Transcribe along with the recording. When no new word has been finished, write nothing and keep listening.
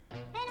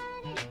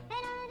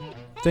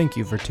Thank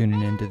you for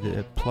tuning in to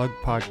the Plug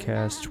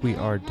Podcast. We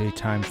are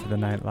Daytime for the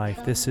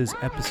Nightlife. This is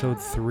episode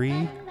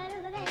 3,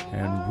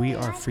 and we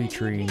are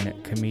featuring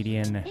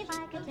comedian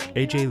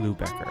AJ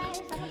Lubecker.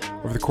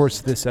 Over the course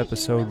of this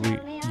episode,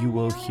 you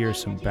will hear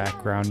some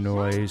background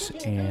noise,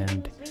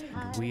 and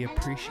we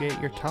appreciate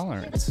your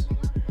tolerance.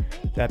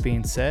 That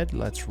being said,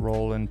 let's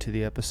roll into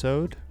the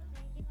episode.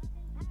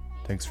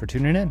 Thanks for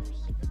tuning in.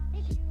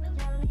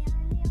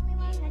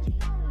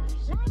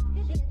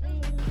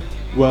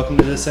 Welcome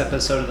to this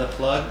episode of The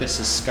Plug.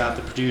 This is Scott,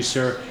 the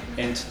producer,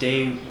 and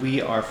today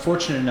we are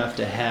fortunate enough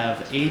to have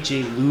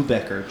AJ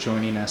Lubecker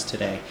joining us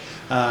today.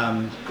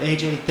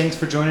 AJ, thanks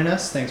for joining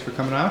us. Thanks for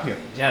coming out here.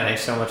 Yeah,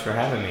 thanks so much for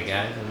having me,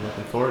 guys. I'm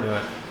looking forward to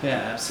it. Yeah,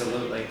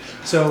 absolutely.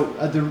 So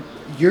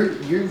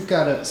you've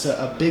got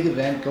a big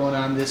event going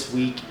on this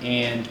week,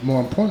 and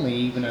more importantly,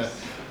 even a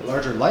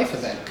larger life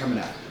event coming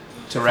up.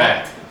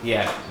 Correct.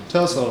 Yeah.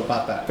 Tell us a little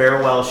about that.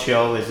 Farewell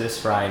show is this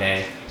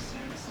Friday,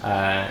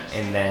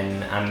 and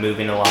then I'm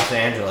moving to Los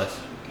Angeles.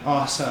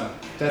 Awesome.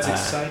 That's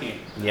exciting.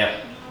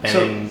 Yep.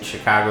 Been in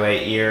Chicago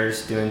 8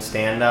 years doing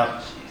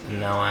stand-up,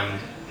 and now I'm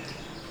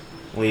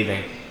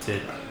leaving to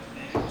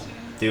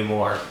do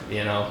more,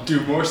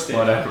 Do more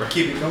stand-up. Whatever.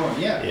 Keep it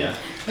going, yeah. Yeah.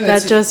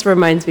 That just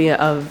reminds me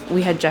of,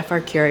 we had Jeff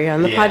Arcuri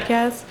on the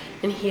podcast,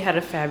 and he had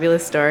a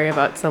fabulous story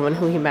about someone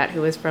who he met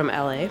who was from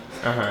LA,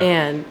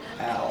 and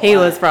he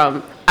was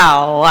from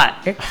LA.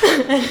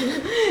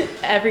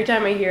 Every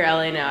time I hear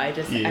LA now, I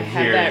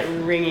have that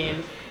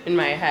ringing in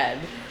my head.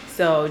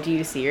 So do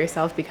you see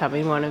yourself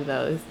becoming one of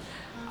those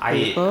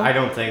people? I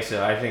don't think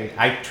so. I think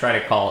I try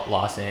to call it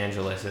Los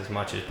Angeles as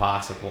much as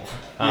possible,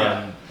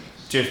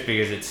 just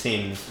because it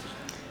seems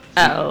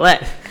LA.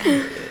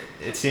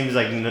 It seems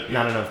like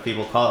not enough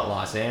people call it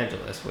Los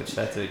Angeles, which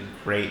that's a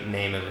great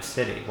name of a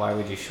city. Why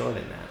would you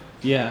shorten that?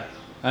 Yeah,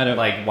 I don't.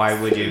 Like, why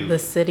would you? The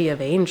city of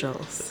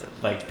angels.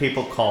 Like,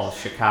 people call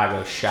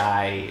Chicago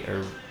Shy,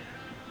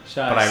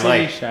 Shy but City, I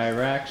like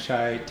Chirac,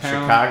 Shy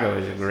Town. Chicago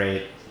is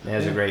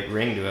has a great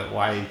ring to it.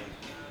 Why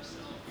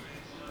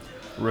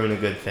ruin a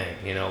good thing,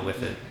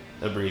 with an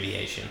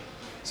abbreviation?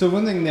 So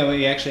one thing that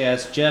we actually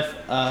asked Jeff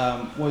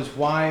was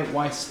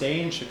why stay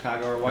in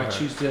Chicago, or why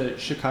choose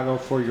Chicago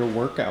for your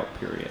workout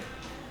period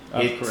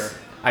of career?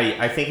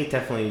 I think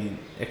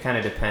it kind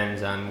of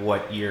depends on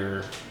what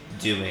you're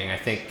doing. I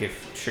think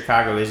if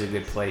Chicago is a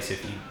good place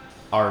if you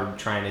are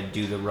trying to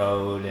do the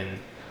road, and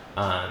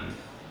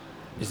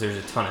because there's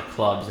a ton of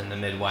clubs in the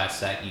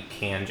Midwest that you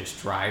can just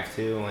drive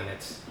to, and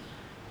it's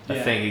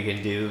a thing you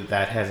can do.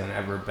 That hasn't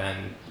ever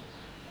been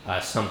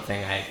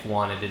something I've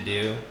wanted to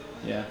do.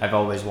 Yeah. I've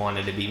always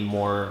wanted to be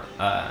more,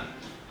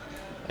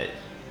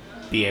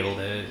 be able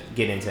to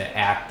get into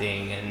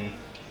acting and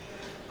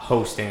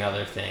hosting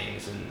other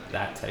things and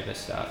that type of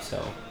stuff.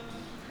 So.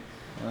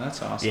 Well,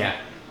 that's awesome.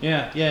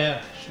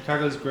 Yeah.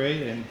 Chicago's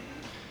great, and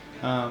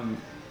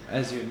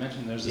as you had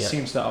mentioned, there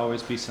seems to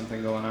always be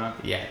something going on.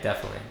 Yeah,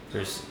 definitely.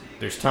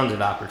 There's tons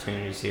of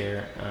opportunities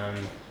here.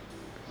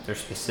 They're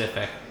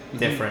specific,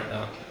 different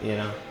though.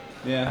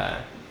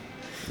 Yeah.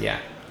 Yeah.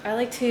 I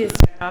like to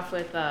start off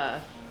with a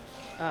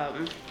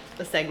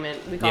segment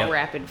we call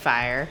Rapid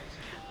Fire.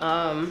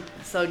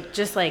 So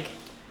just like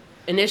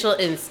initial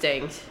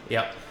instinct.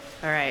 Yep.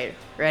 All right,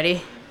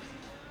 ready?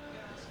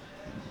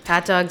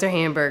 Hot dogs or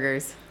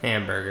hamburgers?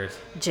 Hamburgers.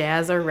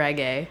 Jazz or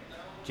reggae?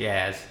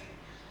 Jazz.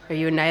 Are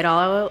you a night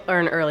owl or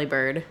an early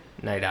bird?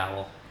 Night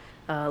owl.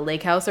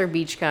 Lake house or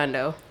beach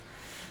condo?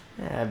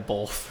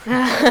 Both.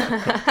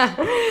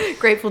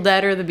 Grateful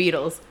Dead or the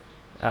Beatles?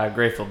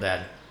 Grateful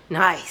Dead.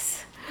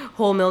 Nice.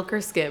 Whole milk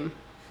or skim?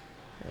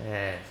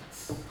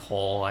 It's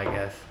whole, I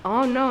guess.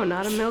 Oh no,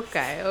 not a milk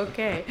guy.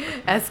 Okay.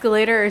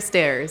 Escalator or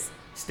stairs?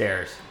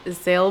 Stairs.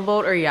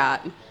 Sailboat or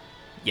yacht?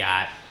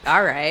 Yacht.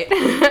 All right.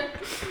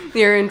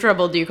 You're in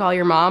trouble. Do you call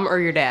your mom or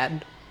your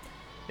dad?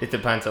 It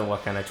depends on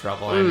what kind of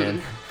trouble I'm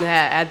in.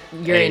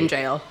 You're in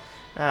jail.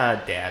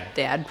 Dad.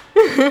 Dad.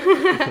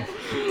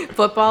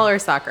 Football or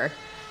soccer?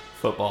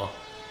 Football.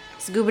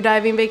 Scuba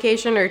diving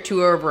vacation or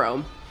tour of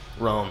Rome?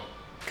 Rome.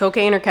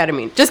 Cocaine or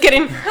ketamine? Just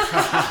kidding.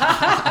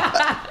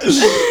 That's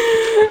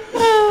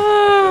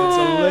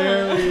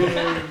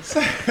hilarious.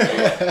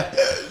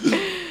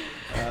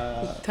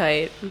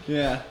 Tight.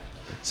 Yeah.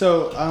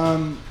 So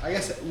I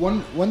guess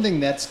one thing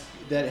that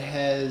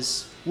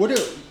has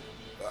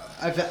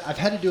I've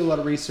had to do a lot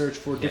of research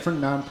for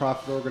different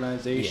nonprofit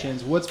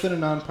organizations. What's been a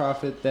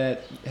nonprofit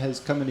that has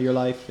come into your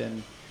life?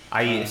 And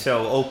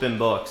so Open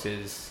Books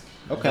is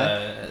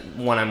the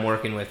one I'm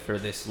working with for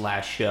this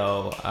last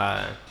show.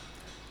 I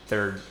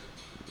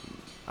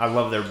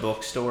love their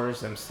bookstores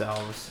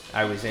themselves.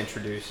 I was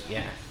introduced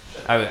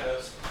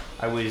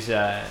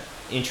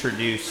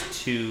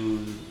introduced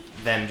to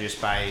them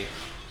just by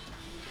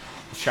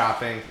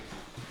shopping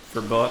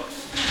for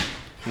books.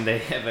 And they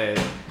have a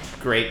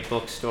great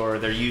bookstore.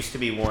 There used to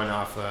be one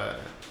off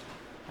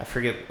I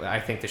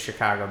think the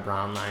Chicago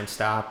Brown Line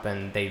stop,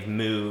 and they've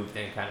moved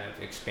and kind of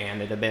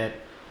expanded a bit.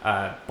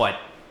 But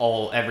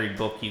every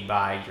book you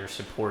buy, you're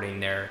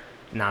supporting their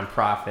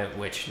nonprofit,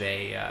 which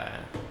they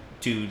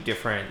do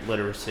different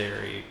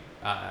literacy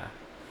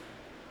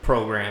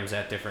programs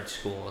at different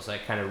schools,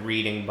 like kind of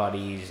reading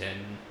buddies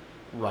and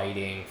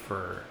writing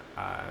for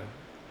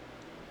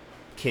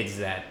kids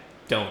that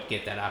don't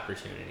get that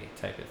opportunity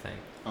type of thing.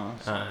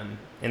 Awesome.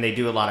 And they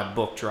do a lot of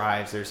book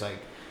drives. There's like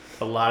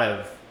a lot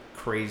of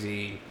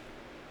crazy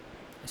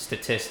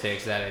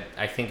statistics that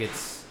I think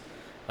it's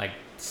like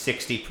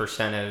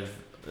 60% of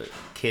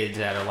kids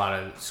at a lot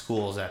of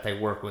schools that they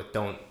work with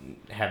don't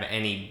have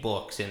any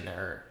books in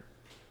their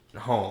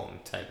home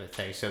type of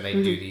thing. So they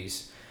do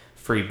these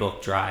free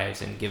book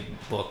drives and give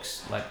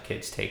books, let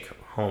kids take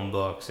home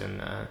books,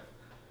 and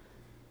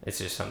it's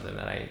just something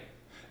that I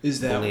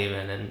believe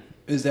in. And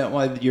is that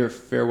why your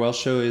farewell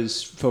show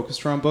is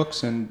focused around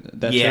books and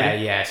that?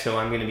 Yeah. So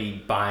I'm going to be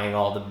buying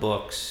all the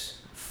books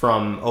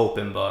from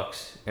Open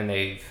Books, and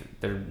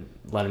they're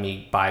letting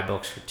me buy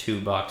books for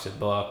 $2 a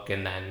book,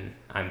 and then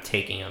I'm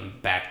taking them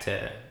back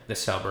to the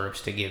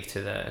suburbs to give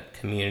to the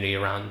community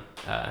around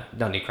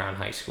Dundee Crown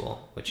High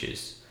School, which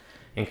is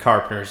in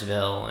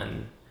Carpentersville,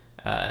 and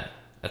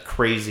a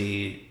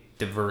crazy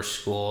diverse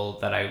school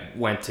that I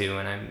went to,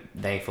 and I'm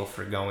thankful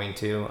for going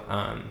to.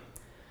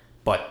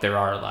 But there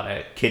are a lot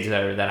of kids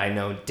that I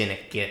know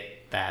didn't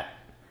get that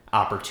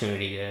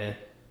opportunity to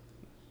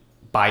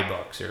buy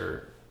books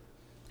or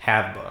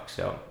have books.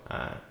 So,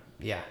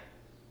 yeah.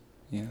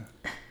 Yeah.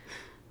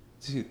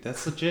 Dude,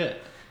 that's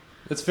legit.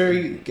 That's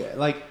very,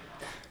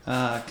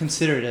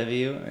 considerate of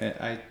you.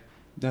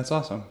 That's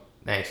awesome.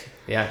 Thanks.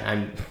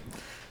 Yeah,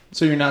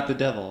 So you're not the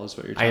devil, is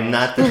what you're telling us.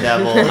 I am not the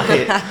devil.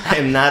 I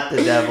am not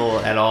the devil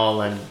at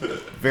all. I'm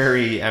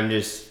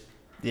just,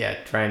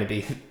 trying to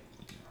be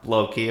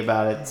low-key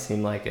about it. It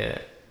seemed like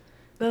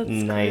That's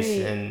nice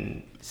great.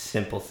 and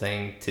simple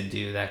thing to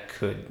do that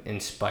could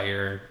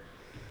inspire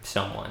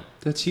someone.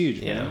 That's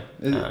huge, man.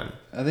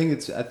 I think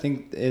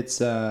it's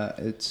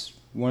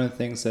one of the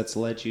things that's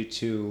led you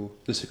to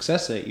the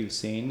success that you've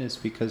seen is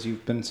because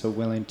you've been so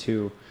willing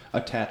to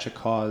attach a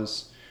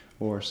cause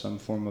or some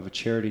form of a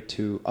charity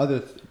to other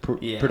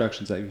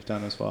productions that you've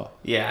done as well.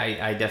 Yeah,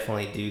 I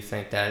definitely do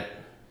think that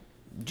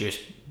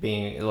just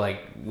being, like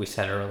we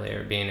said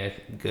earlier, being a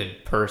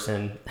good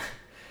person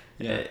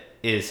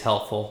is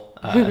helpful.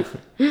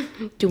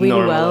 Doing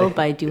well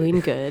by doing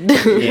good.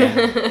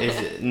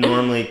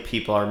 Normally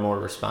people are more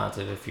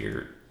responsive if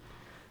you're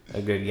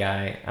a good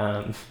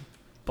guy.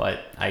 But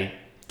I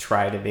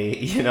try to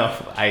be,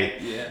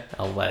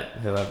 I'll let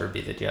whoever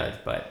be the judge.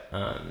 But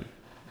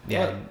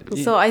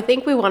So I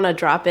think we want to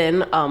drop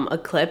in a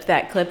clip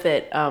that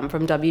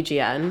from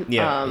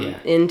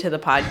WGN into the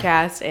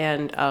podcast,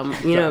 and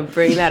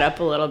bring that up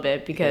a little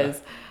bit because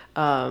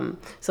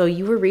so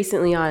you were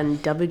recently on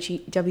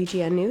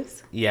WGN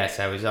News? Yes,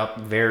 I was up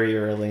very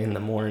early in the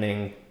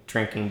morning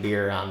drinking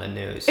beer on the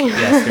news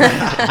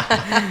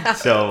yesterday.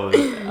 So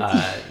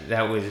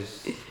that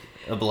was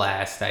a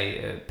blast.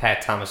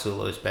 Pat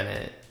Tomasulo has been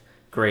a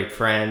great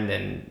friend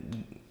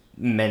and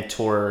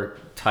mentor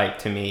type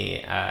to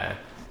me,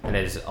 and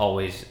is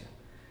always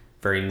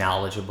very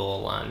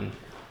knowledgeable on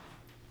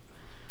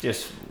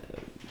just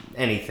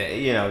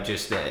anything,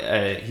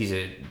 he's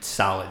a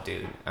solid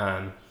dude.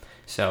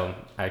 So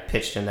I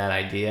pitched him that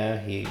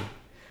idea. He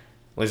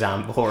was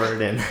on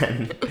board, and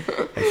then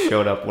I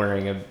showed up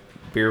wearing a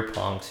beer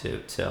pong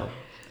suit. So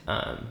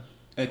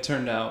it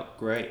turned out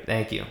great.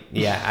 Thank you.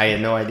 Yeah, I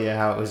had no idea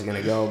how it was going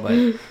to go, but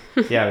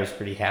I was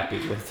pretty happy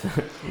with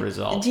the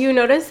results. Do you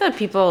notice that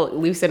people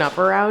loosen up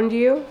around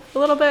you a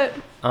little bit?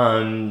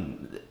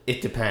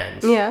 It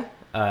depends. Yeah.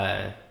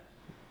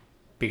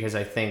 Because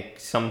I think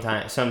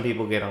sometimes some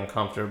people get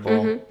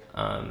uncomfortable,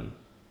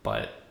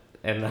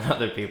 and then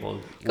other people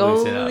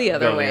loosen up. Go the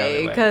other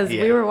way. Because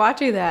we were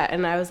watching that,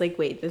 and I was like,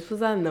 wait, this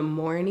was on the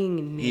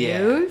morning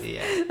news?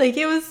 Yeah. Like,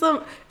 it was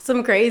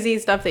some crazy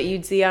stuff that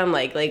you'd see on,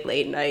 like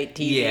late night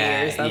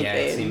TV or something. Yeah,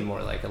 it seemed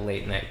more like a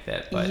late night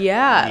bit. But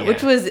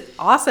which was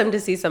awesome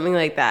to see something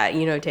like that,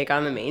 take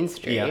on the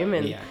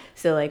mainstream.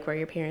 So, were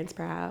your parents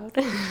proud?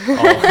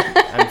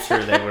 I'm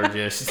sure they were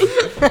just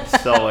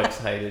so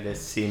excited to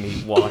see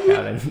me walk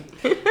out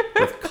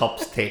with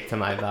cups taped to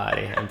my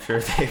body. I'm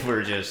sure they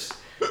were just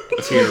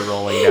tear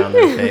rolling down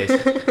their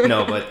face.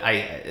 No, but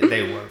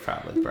they were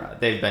probably proud.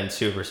 They've been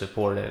super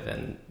supportive,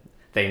 and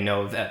they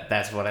know that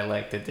that's what I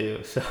like to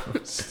do. So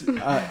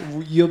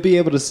you'll be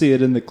able to see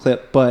it in the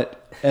clip, but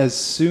as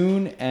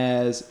soon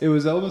as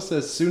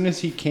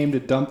he came to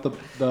dump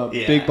the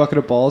big bucket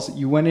of balls,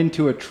 you went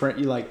into a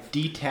you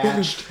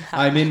detached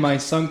I'm in my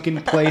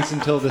sunken place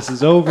until this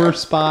is over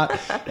spot,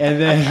 and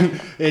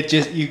then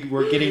you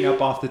were getting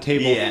up off the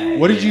table.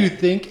 What did you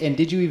think, and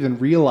did you even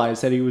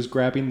realize that he was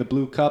grabbing the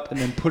blue cup and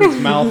then put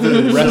his mouth in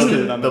and rested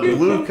it on the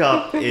blue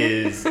cup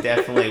is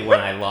definitely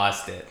when I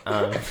lost it.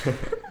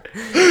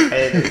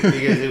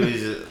 Because it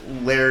was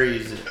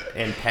Larry's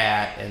and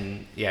Pat,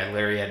 and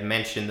Larry had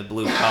mentioned the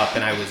blue cup,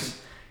 and I was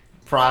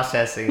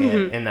processing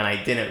it, and then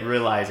I didn't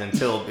realize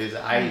because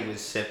I was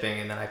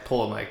sipping, and then I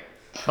pulled my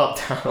cup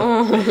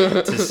down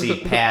to see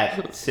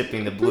Pat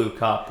sipping the blue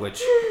cup,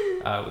 which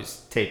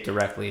was taped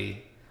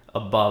directly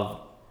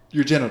above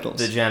your genitals.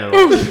 The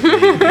genitals.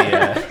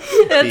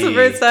 That's the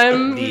first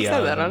time you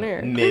said that on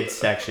air.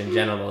 Midsection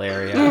genital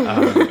area.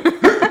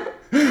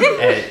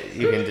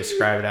 You can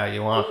describe it how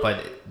you want,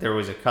 but there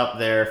was a cup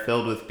there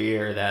filled with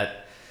beer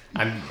that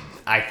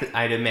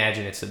I'd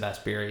imagine it's the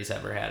best beer he's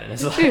ever had in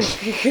his life.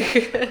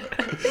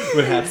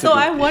 So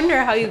I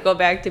wonder how you go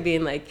back to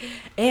being like,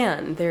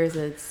 and there's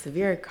a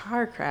severe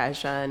car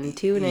crash on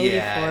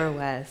 294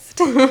 West.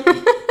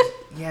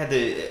 Yeah,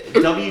 the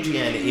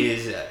WGN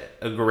is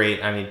a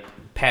great. I mean,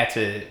 Pat's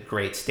a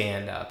great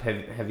stand-up.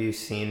 Have you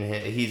seen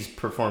him? He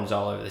performs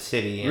all over the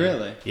city. And,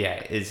 really?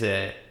 Yeah, is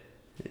a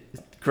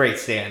great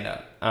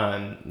stand-up.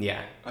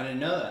 Yeah. I didn't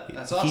know that.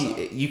 That's awesome.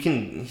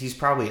 He's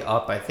probably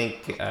up, I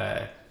think,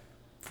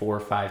 4 or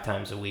 5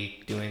 times a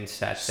week doing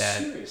sets at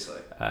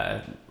Seriously.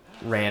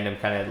 Random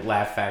kind of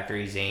Laugh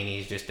Factory,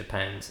 Zanies, just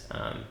depends.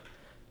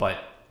 But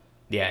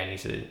yeah, and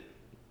he's a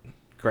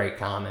great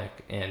comic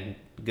and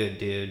good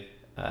dude.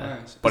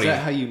 Nice. But is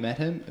that how you met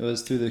him? It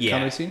was through the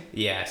comedy scene?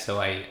 Yeah, so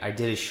I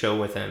did a show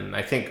with him,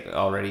 I think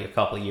already a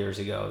couple of years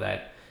ago,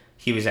 that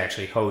he was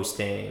actually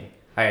hosting.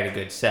 I had a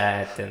good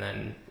set, and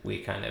then we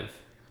kind of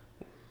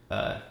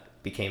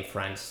became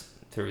friends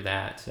through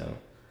that. So,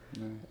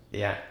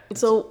 yeah.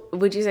 So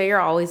would you say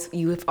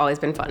you've always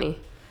been funny?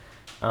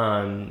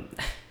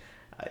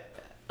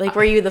 Like,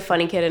 were you the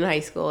funny kid in high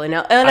school? And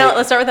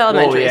let's start with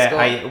elementary school.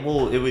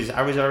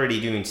 I was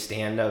already doing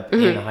stand-up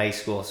in high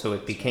school, so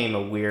it became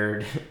a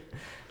weird...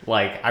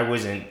 Like, I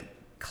wasn't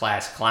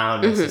class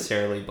clown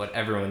necessarily, but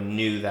everyone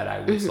knew that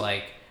I was,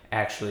 like,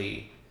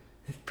 actually...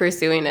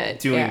 pursuing it.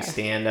 Doing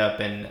stand-up,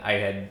 and I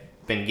had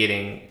been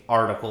getting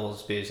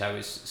articles because I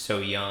was so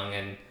young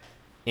and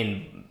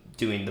in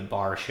doing the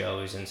bar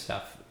shows and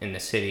stuff in the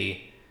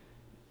city.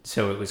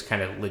 So it was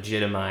kind of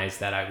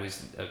legitimized that I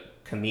was a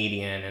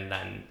comedian, and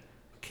then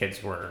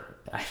kids were...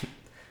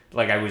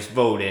 I was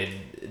voted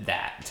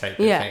that type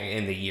of thing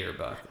in the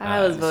yearbook. I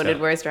was voted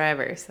worst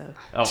driver, so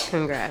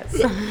congrats.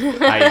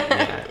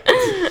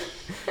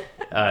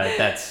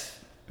 That's,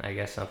 I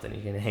guess, something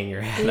you can hang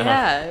your hat on.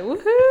 Yeah,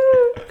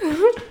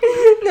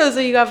 woohoo! No, so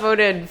you got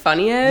voted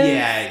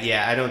funniest?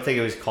 Yeah. I don't think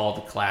it was called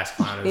the class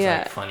clown. It was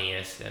like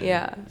funniest, and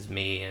it was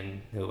me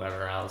and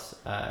whoever else.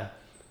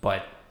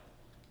 But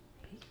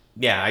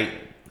yeah,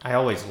 I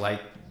always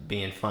liked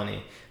being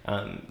funny.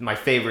 My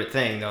favorite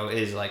thing though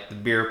is like the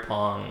beer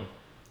pong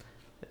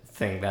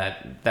thing.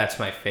 That's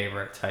my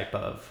favorite type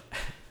of.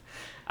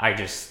 I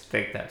just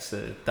think that's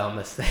the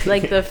dumbest thing.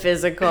 Like the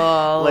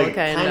physical, like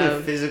kind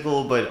of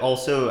physical, but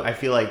also I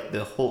feel like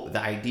the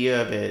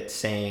idea of it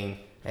saying,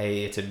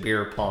 "Hey, it's a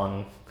beer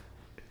pong."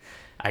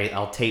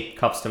 I'll tape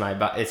cups to my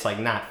body. It's like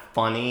not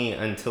funny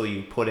until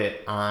you put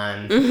it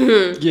on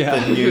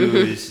the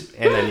news,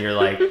 and then you're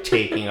like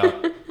taking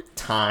up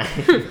time.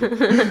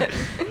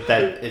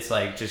 That it's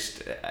like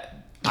the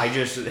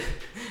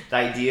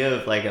idea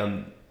of like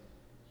a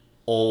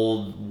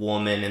old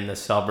woman in the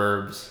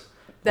suburbs.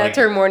 That's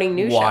like, her morning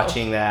news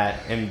watching show. that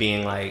and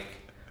being like,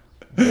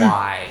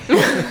 why?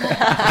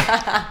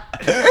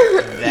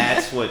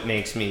 That's what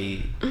makes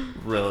me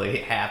really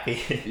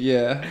happy.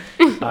 Yeah.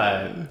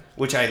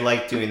 Which I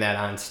like doing that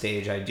on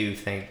stage. I do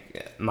think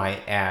my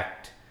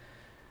act,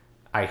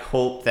 I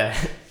hope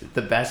that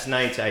the best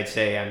nights, I'd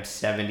say I'm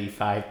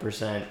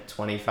 75%,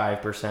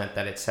 25%,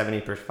 that it's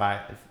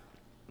 70%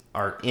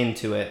 are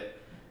into it.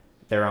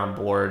 They're on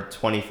board.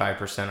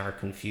 25% are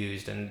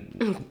confused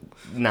and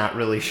not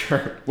really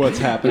sure what's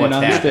happening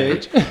on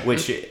stage.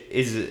 Which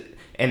is,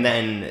 and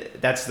then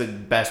that's the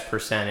best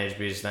percentage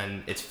because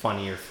then it's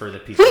funnier for the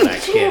people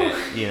that get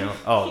it. You know.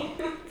 Oh,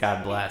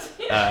 God bless.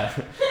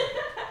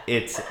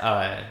 It's Just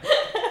trying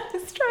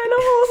to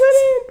hold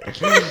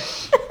it in.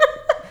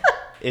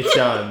 It's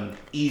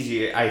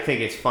easier. I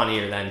think it's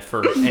funnier than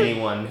for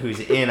anyone who's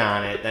in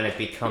on it. Then it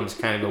becomes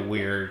kind of a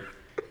weird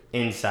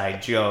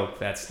inside joke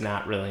that's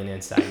not really an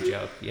inside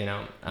joke, you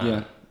know,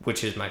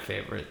 which is my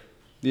favorite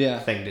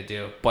thing to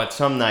do. But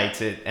some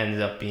nights it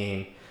ends up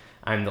being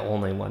I'm the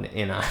only one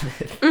in on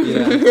it.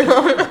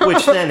 Yeah.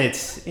 Which then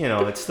it's, you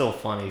know, it's still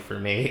funny for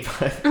me,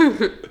 but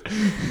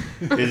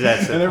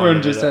that's and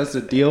everyone just has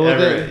to deal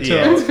with it.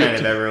 Yeah, it's kind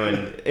of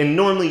everyone. And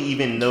normally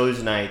even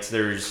those nights,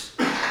 there's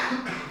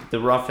the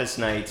roughest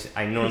nights.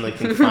 I normally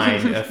can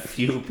find a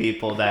few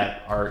people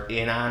that are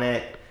in on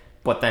it.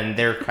 But then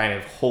they're kind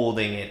of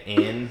holding it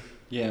in,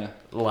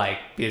 like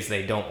because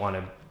they don't want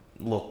to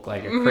look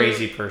like a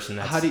crazy person.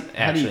 That's how do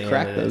you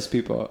crack those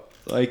people?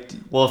 Like,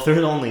 well, if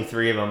there's only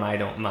 3 of them, I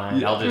don't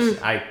mind.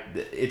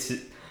 It's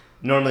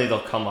normally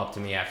they'll come up to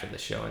me after the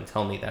show and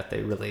tell me that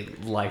they really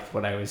liked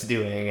what I was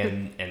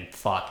doing and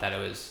thought that it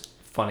was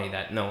funny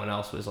that no one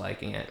else was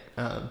liking it.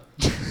 I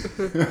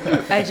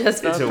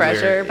just felt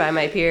pressure by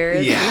my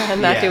peers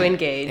not to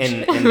engage,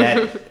 and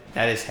that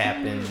has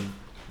happened.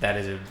 That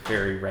is a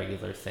very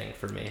regular thing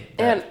for me.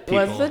 And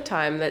what's the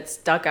time that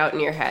stuck out in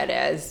your head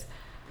as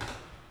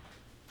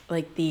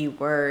like the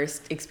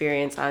worst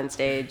experience on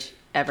stage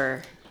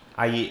ever?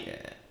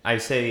 I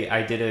say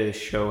I did a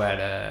show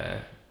at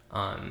a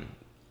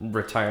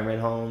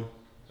retirement home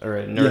or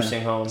a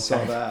nursing home.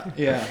 Saw that.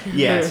 Yeah.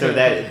 Yeah, so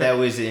that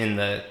was in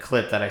the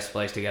clip that I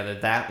spliced together.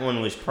 That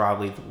one was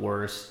probably the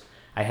worst.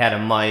 I had a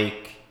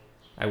mic.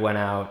 I went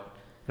out,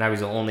 and I was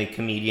the only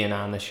comedian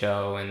on the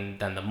show, and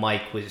then the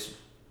mic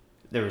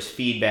there was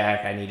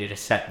feedback. I needed to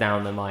set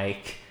down the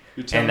mic.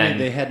 You're telling me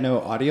they had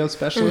no audio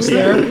specialists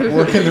there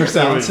working their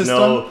sound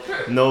system?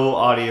 No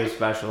audio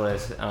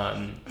specialists.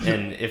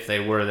 And if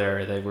they were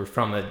there, they were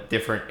from a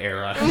different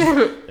era.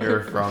 They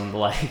were from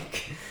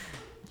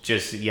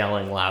just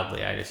yelling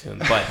loudly, I'd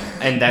assume.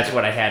 And that's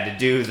what I had to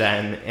do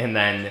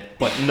then.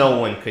 But no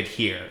one could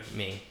hear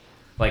me.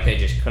 They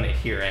just couldn't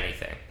hear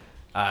anything.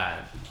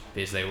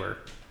 Because they were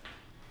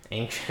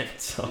ancient.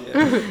 So,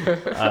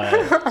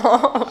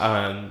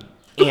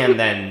 and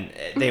then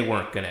they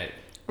weren't going to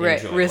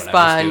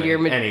respond your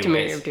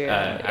material.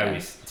 I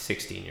was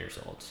 16 years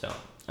old, so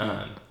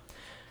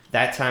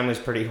that time was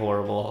pretty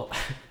horrible.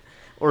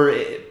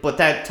 But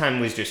that time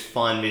was just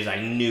fun because I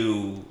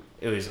knew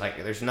it was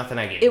there's nothing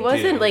I could do. It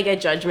wasn't a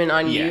judgment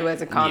on you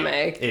as a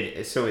comic.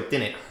 Yeah. So it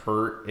didn't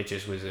hurt. It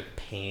just was a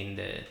pain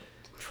to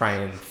try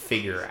and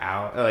figure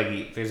out.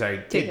 Because I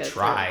did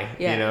try,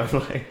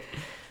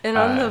 And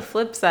on the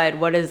flip side,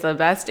 what is the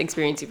best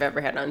experience you've ever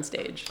had on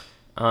stage?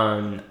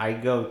 I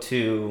go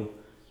to.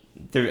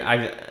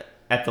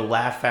 At the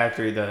Laugh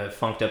Factory, the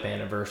Funked Up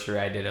anniversary,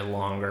 I did a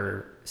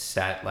longer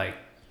set,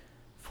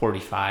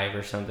 45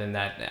 or something.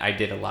 That I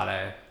did a lot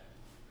of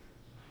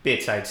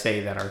bits, I'd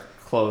say, that are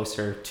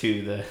closer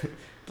to the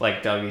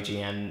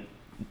WGN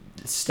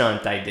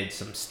stunt. I did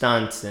some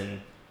stunts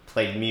and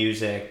played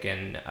music,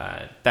 and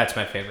that's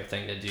my favorite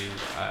thing to do.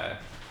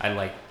 I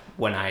like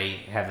when I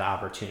have the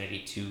opportunity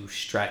to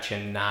stretch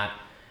and not.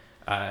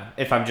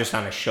 If I'm just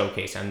on a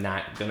showcase, I'm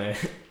not gonna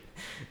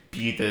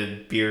be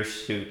the beer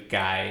suit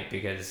guy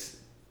because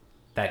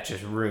that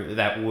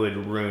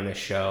would ruin a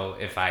show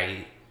if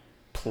I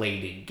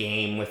played a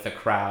game with the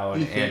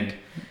crowd. And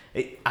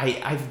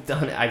I've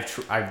been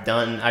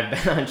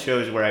on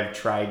shows where I've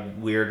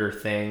tried weirder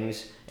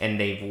things and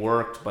they've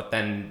worked, but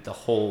then the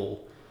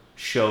whole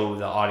show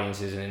the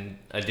audience is in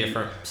a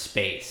different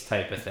space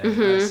type of thing.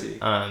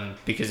 Mm-hmm. I see.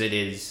 Because it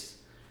is,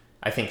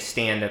 I think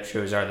stand-up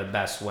shows are the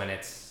best when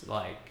it's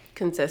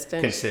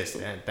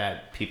consistent,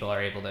 that people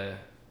are able to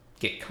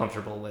get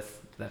comfortable with,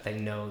 that they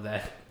know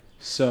that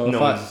no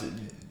one's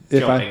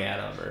jumping at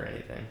them or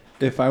anything.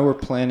 If I were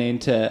planning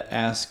to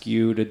ask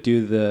you to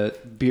do the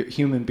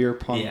human beer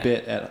pong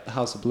bit at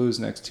House of Blues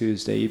next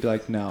Tuesday, you'd be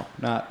like, no,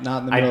 not in the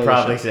middle of the show. I'd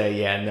probably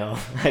say, no.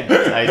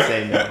 I'd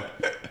say no.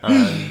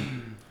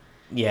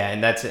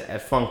 And that's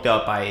Funked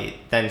Up. I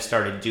then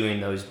started doing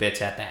those bits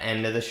at the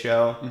end of the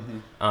show.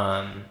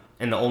 Mm-hmm.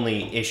 And the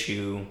only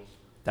issue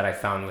that I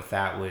found with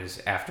that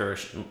was after a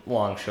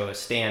long show of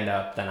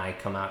stand-up, then I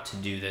come out to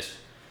do this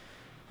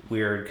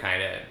weird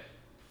kind of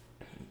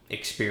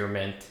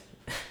experiment.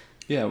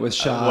 Yeah, with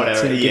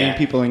shots and getting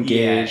people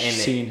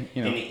engaged. And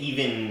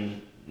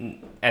even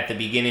at the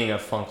beginning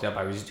of Funked Up,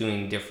 I was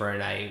doing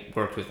different. I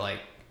worked with a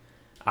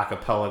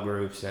cappella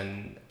groups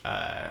and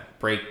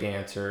break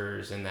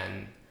dancers, and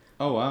then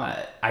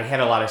I had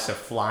a lot of stuff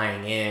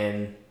flying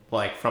in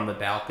from the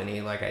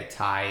balcony. I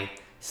tie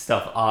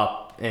stuff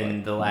up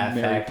in the Laugh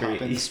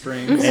Factory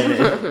strings,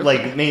 and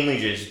mainly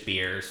just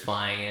beers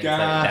flying in,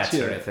 that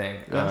sort of thing.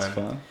 That's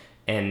fun.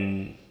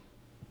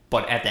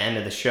 But at the end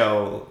of the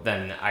show,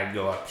 then I'd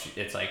go up.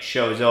 It's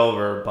show's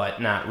over,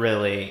 but not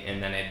really,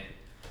 and then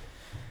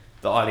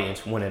the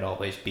audience wouldn't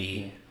always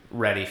be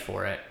ready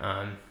for it.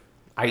 That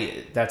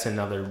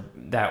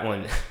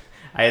one.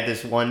 I had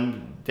this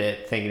one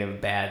bit, thinking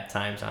of bad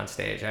times on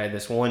stage. I had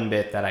this one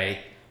bit that I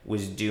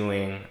was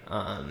doing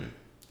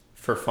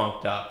for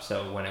Funked Up.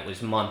 So when it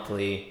was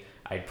monthly,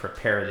 I'd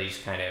prepare these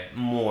kind of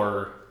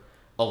more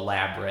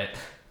elaborate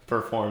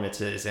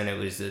performances, and it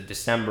was the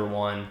December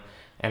one,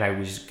 and I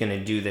was going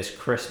to do this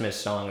Christmas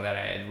song that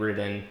I had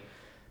written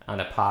on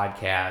a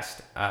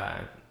podcast,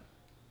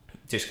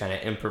 just kind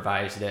of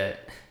improvised it,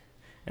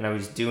 and I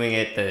was doing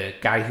it. The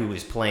guy who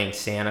was playing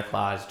Santa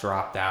Claus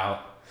dropped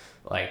out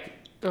a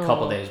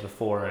couple days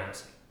before, and I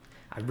was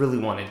I really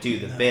want to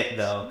do the bit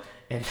though.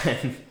 And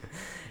then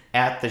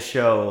at the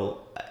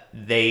show,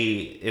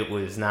 it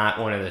was not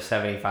one of the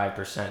 75%,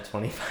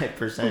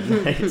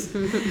 25% nights.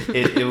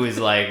 It was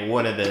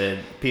one of the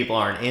people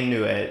aren't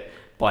into it,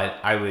 but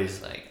I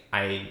was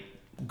I'm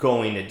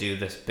going to do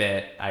this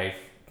bit. I've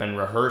been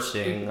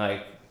rehearsing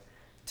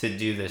to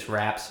do this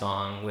rap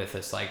song with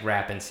this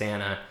rapping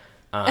Santa.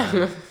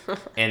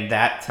 And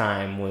that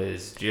time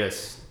was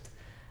just,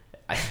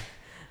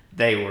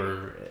 they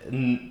were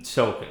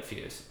so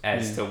confused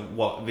as to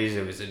what, because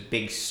it was a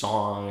big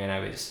song and I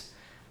was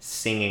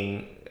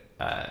singing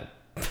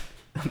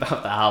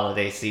about the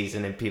holiday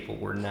season and people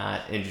were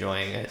not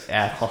enjoying it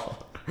at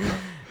all.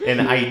 And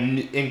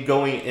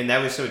that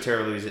was so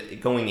terrible.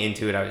 Going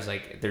into it, I was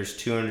like, there's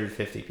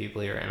 250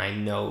 people here and I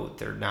know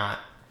they're not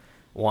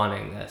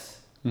wanting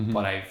this,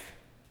 but I've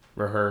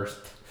rehearsed.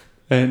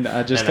 And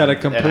I just got to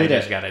complete it. I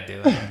just got to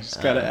do it.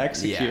 Just got to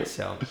execute. Yeah,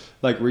 so.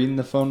 Like reading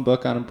the phone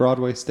book on a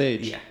Broadway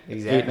stage. Yeah,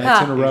 exactly. 8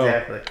 nights in a row.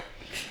 Exactly.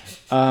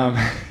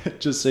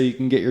 just so you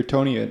can get your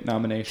Tony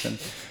nomination.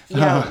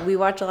 Yeah, we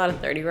watch a lot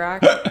of 30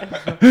 Rock.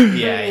 Yeah.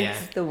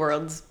 It's the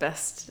world's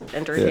best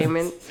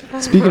entertainment. Yeah.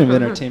 Speaking of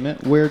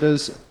entertainment, where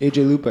does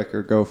AJ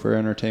Lubecker go for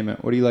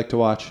entertainment? What do you like to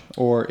watch?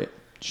 It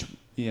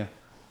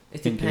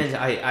depends.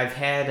 I've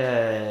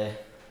had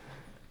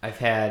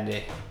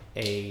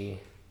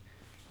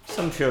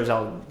some shows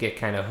I'll get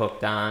kind of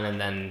hooked on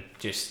and then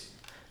just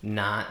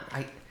not.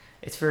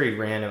 It's very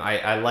random.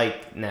 I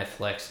like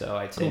Netflix though.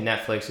 I'd say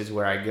Netflix is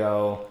where I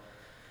go.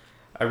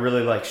 I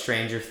really like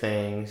Stranger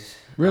Things.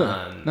 Really?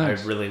 I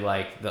Nice. really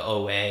like the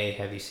OA.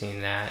 Have you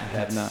seen that? I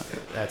have not.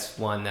 That's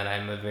one that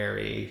I'm a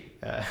very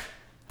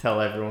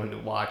tell everyone to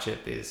watch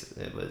it because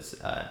it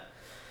was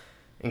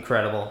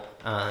incredible.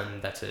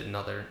 That's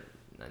another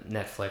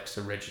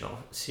Netflix original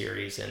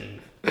series,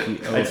 and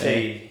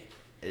I'd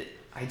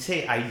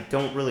say I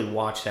don't really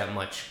watch that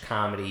much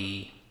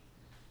comedy.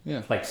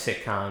 Yeah. Like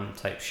sitcom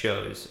type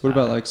shows. What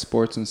about like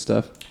sports and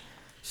stuff?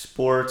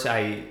 Sports,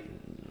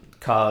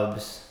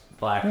 Cubs,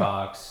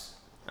 Blackhawks.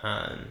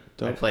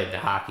 I played the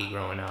hockey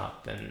growing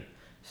up, and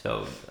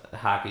so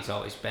hockey's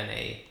always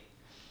been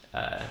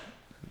a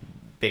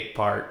big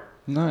part.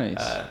 Nice.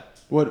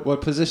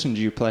 What position do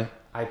you play?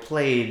 I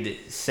played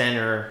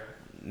center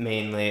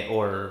mainly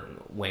or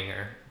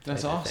winger.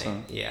 That's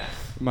awesome. Yeah.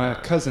 My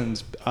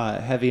cousin's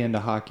heavy into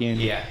hockey, and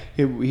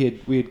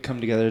we had come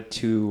together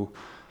to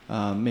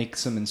make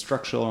some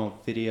instructional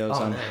videos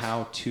on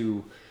how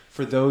to,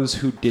 for those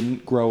who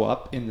didn't grow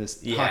up in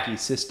this hockey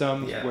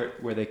system,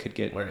 where they could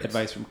get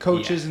advice from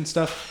coaches and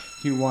stuff.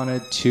 He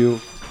wanted to.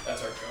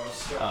 That's our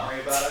ghost. Don't worry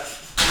about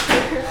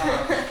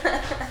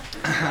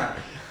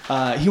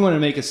it. He wanted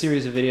to make a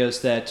series of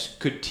videos that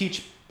could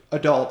teach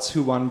adults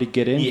who wanted to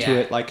get into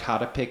it, like how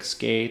to pick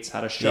skates,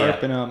 how to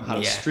sharpen them, how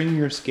to string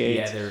your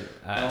skates,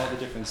 all the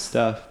different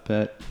stuff.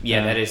 But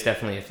that is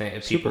definitely a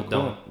thing. People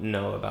don't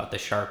know about the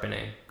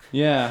sharpening.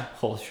 Yeah,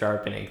 whole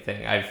sharpening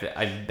thing.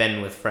 I've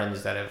been with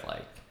friends that have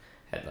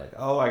had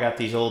I got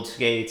these old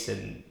skates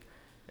and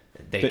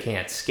they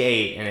can't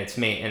skate, and it's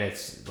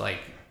like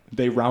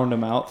they round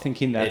them out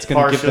thinking that's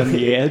going to give them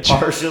the edge.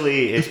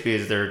 Partially it's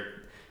because they're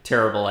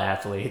terrible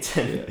athletes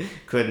and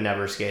could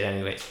never skate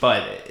anyways,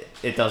 but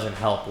it doesn't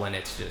help when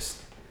it's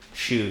just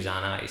shoes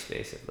on ice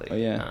basically. Oh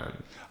yeah.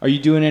 Are you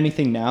doing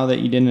anything now that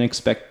you didn't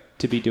expect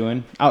to be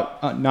doing?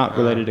 Not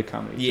related to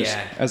comedy. Just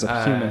as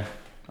a human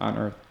on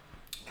Earth.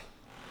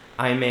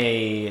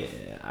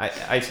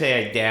 I'd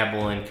say I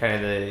dabble in kind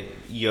of the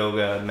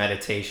yoga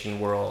meditation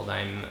world.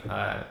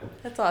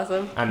 That's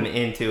awesome. I'm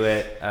into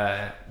it,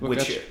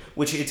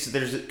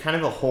 there's kind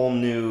of a whole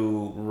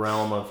new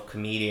realm of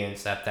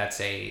comedians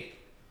that's a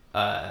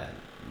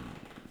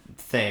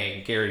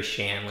thing. Gary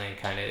Shandling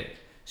kind of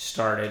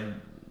started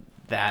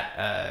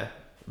that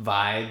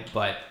vibe,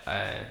 but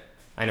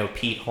I know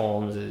Pete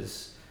Holmes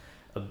is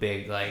a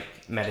big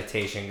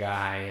meditation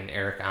guy, and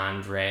Eric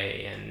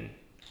Andre and.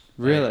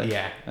 Really?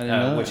 I didn't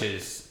know which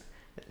is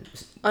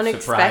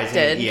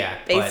unexpected.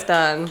 Based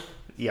on.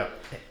 Yep.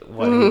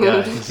 What he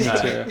does.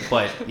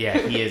 But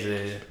he is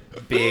a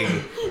big.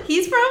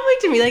 He's probably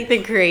to me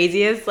the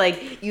craziest.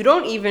 You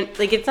don't even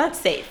it's not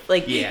safe.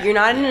 You're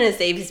not in a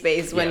safe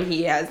space when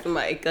he has the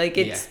mic.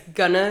 It's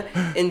gonna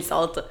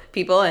insult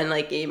people, and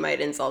he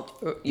might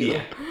insult you.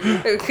 Yeah.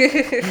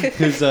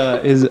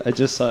 I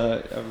just saw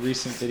a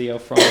recent video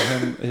from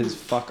him. His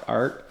fuck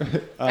art.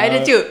 I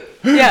did too.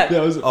 Yeah.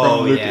 That was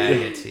I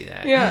did see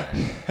that. Yeah.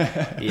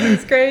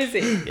 It's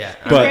crazy. Yeah.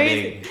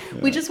 Crazy.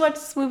 We just watched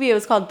this movie. It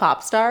was called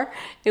Pop Star.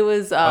 It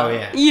was.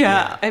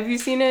 Have you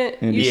seen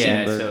it? And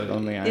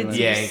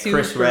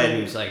Chris Red,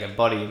 who's a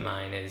buddy of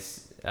mine,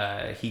 is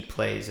he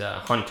plays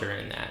Hunter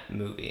in that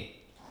movie.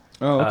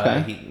 Oh,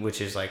 okay. Which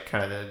is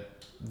kind of the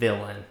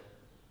villain.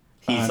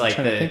 He's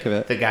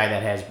the guy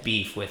that has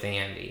beef with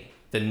Andy,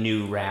 the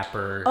new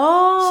rapper.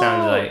 Oh,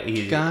 sounds like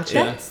he's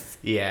gotcha.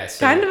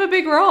 Kind of a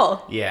big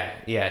role.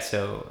 Yeah.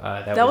 So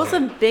that was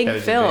a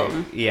big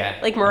film.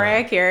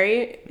 Mariah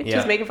Carey,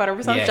 just making fun of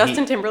herself.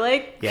 Justin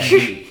Timberlake. Yeah,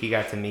 he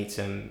got to meet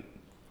some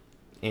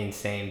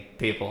insane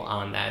people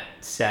on that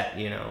set,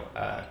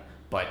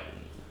 but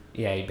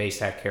he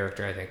based that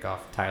character, I think,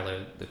 off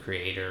Tyler the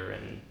Creator,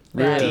 and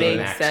that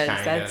makes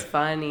sense. That's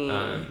funny.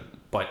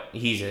 But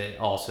he's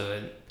also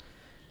an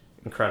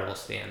incredible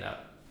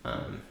stand-up.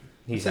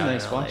 He's a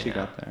nice in LA watch you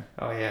now. got there.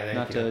 Oh yeah,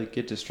 not to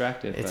get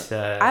distracted. It's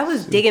I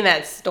was digging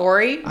that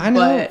story. I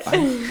know.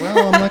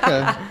 I'm like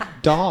a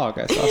dog.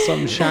 I saw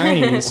something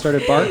shiny and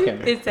started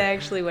barking. It's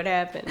actually what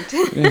happened.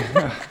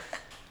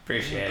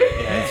 Appreciate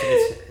it. Yeah,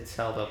 it's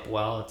held up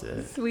well.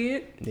 It's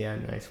sweet. Yeah,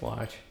 nice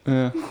watch.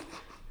 Yeah.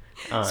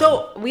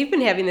 So we've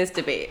been having this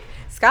debate.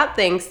 Scott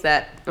thinks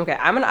that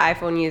I'm an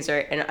iPhone user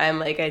and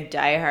I'm a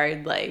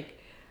diehard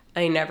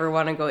I never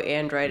want to go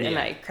Android, and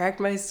I cracked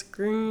my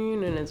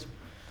screen and it's.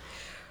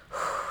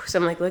 So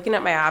I'm looking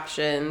at my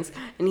options,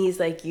 and he's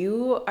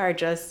you are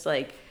just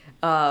a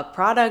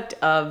product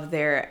of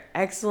their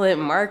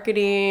excellent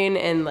marketing,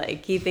 and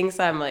he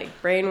thinks I'm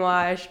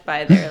brainwashed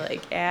by their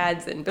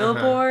ads and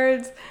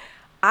billboards.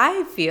 How do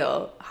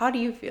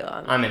you feel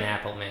on that? I'm an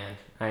Apple man.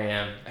 I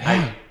am.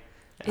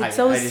 It's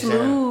so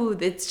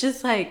smooth. It's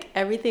just like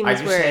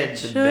everything's where it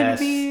should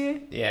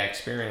be. Yeah,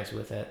 experience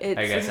with it.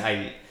 I guess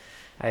I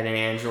had an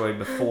Android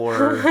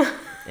before,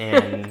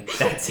 and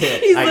that's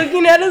it. He's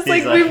looking at us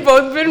like we've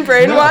both been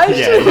brainwashed.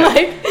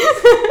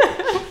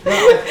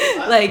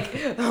 Like,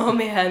 oh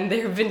man,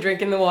 they've been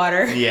drinking the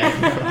water. Yeah.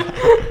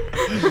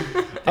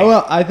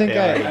 Well, I think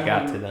I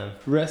got to them.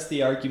 Rest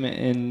the argument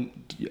in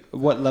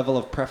what level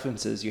of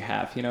preferences you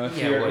have. You know,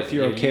 if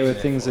you're okay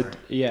with things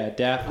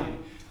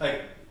adapting.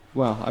 Like,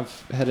 well,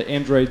 I've had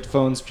Android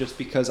phones just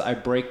because I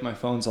break my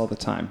phones all the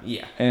time.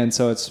 Yeah. And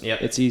so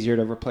it's easier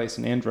to replace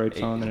an Android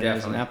phone than it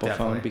is an Apple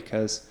phone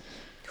because.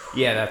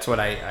 Yeah, that's what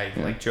I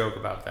like joke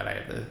about, that I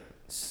have the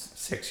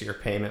 6-year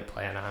payment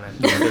plan on it.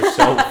 They're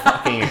so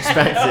fucking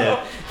expensive.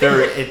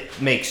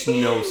 It makes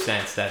no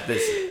sense that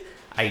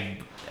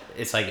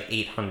it's like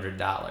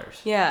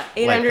 $800. Yeah,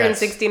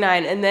 $869,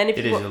 and then if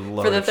you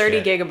for the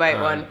 30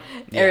 gigabyte one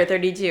or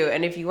 32,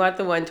 and if you want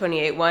the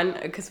 128 one,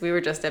 because we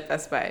were just at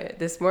Best Buy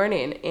this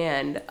morning,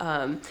 and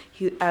I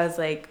was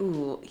like,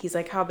 ooh, he's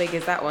like, how big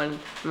is that one?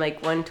 I'm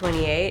like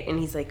 128, and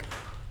he's like,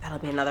 that'll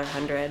be another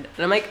 100, and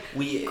I'm like,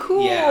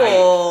 cool. Yeah,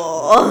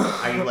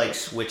 I like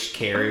switched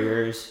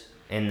carriers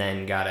and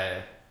then got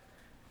a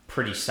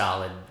pretty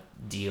solid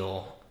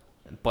deal,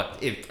 but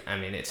it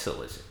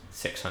still is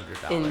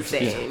 $600.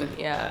 Insane,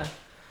 yeah.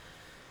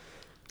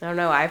 I don't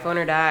know, iPhone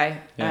or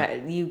die. Yeah.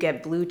 You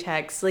get blue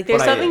text. Like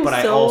there's something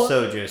I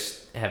also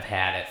just have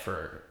had it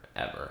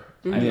forever.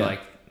 Mm-hmm. I feel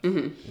like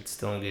it's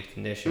still in good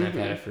condition. Mm-hmm. I've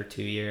had it for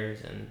 2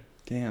 years, and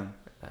damn.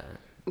 I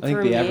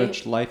think the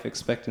average life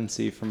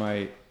expectancy for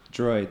my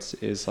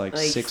Droids is like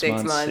 6 months.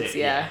 6 months,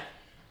 yeah.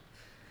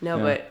 No,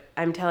 but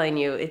I'm telling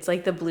you, it's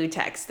like the blue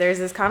text. There's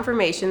this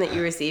confirmation that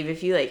you receive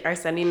if you like are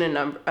sending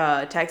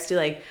a text to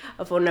like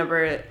a phone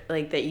number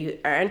like that you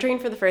are entering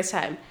for the first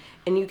time,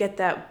 and you get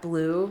that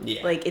blue,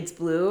 like it's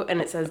blue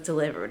and it says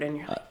delivered, and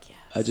you're like, yes.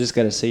 I just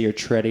got to say you're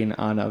treading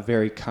on a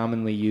very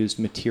commonly used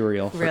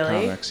material for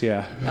comics.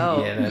 Yeah.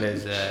 Oh. Yeah, that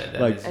is.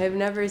 I've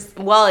never.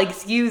 Well,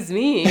 excuse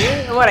me.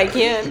 What I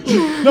can't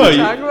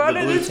talk about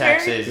the blue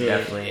text is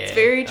definitely it's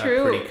very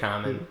true. Pretty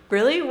common.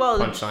 Really? Well,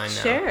 punchline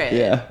share now. it.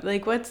 Yeah.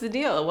 Like, what's the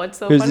deal? What's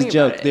so Here's funny the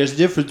joke. about it? There's a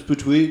difference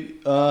between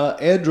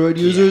Android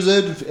users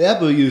and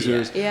Apple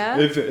users. Yeah.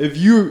 If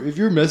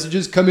your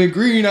messages come in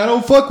green, I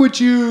don't fuck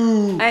with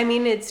you. I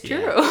mean, it's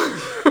true.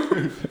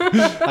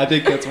 I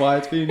think that's why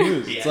it's being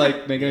used. Yeah. It's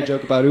like making a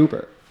joke about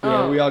Uber.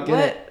 We all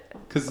get it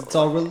because it's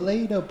all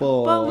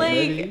relatable. But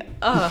like,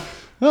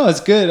 no, it's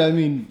good. I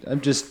mean,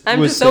 I'm just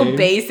so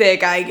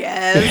basic, I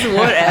guess.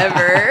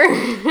 Whatever.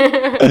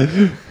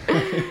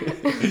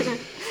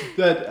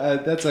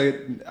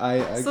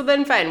 So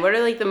then, fine. What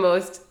are like the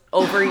most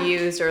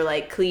overused or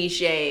like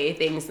cliche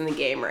things in the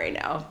game right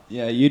now?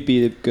 Yeah, you'd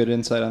be a good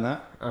insight on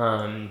that.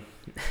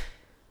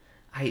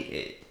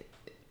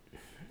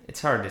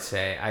 It's hard to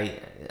say.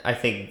 I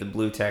think the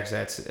blue text,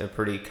 that's a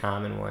pretty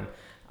common one.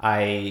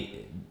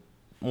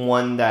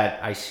 One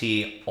that I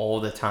see all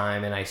the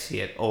time, and I see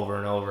it over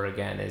and over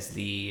again, is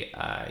the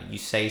you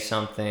say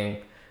something,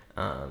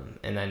 and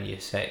then you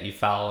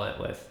follow it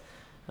with,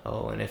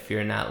 oh, and if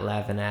you're not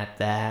laughing at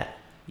that,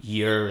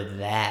 you're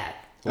that.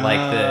 And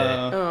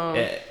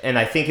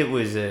I think it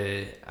was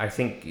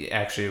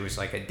actually it was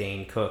like a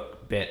Dane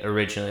Cook bit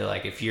originally.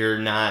 Like, if you're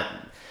not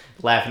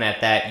laughing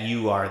at that,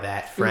 you are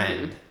that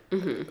friend. Mm-hmm.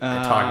 Mm-hmm.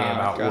 Talking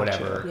about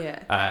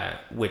whatever,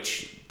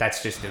 which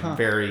that's just a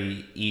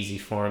very easy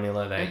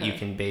formula that you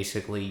can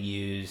basically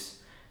use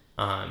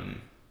on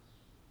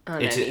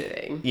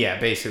anything.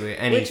 Basically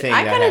anything. Which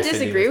I kind of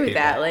disagree with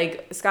that.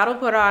 Like, Scott will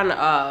put on.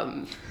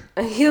 All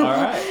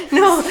right.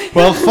 No.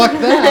 Well, fuck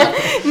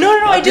that. No.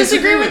 I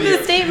disagree with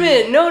the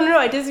statement. No.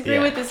 I disagree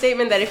with the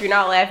statement that if you're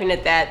not laughing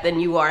at that, then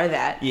you are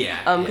that.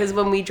 Yeah. Because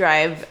when we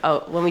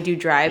do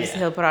drives,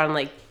 he'll put on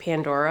like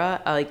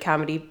Pandora, like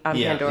comedy on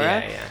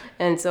Pandora. Yeah.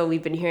 And so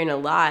we've been hearing a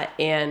lot,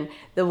 and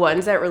the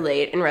ones that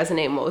relate and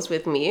resonate most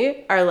with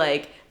me are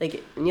like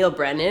Neil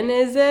Brennan,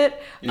 is it?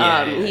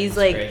 He's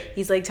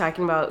like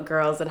talking about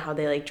girls and how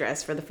they like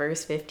dress for the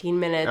first 15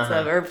 minutes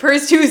or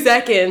first 2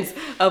 seconds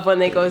of when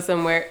they go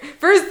somewhere,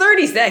 first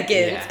 30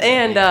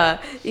 seconds.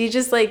 He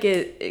just like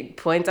it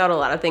points out a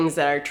lot of things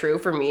that are true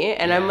for me,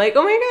 and I'm like,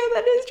 oh my god,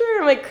 that is true.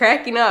 I'm like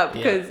cracking up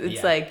because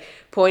it's like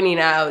pointing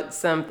out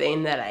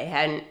something that I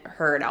hadn't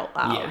heard out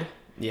loud.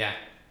 Yeah.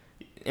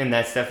 And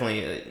that's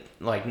definitely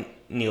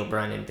like Neil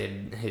Brennan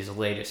did his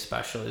latest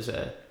special.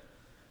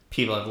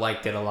 People have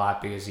liked it a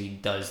lot because he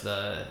does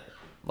the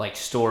like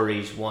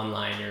stories,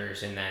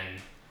 one-liners, and then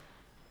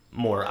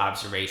more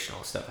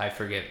observational stuff. I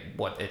forget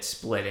what it's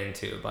split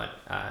into, but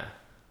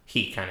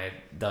he kind of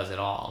does it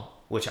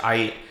all, which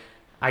I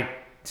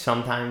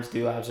sometimes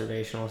do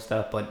observational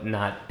stuff, but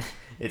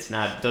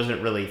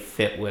doesn't really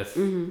fit with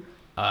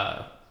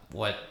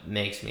what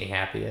makes me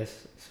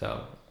happiest.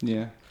 So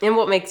yeah. And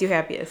what makes you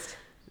happiest?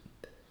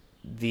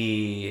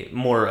 The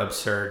more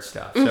absurd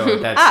stuff. So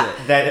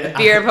that's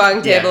beer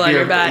pong table on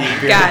your body.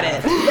 Got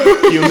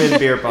it. Human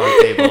beer pong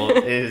table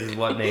is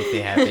what makes me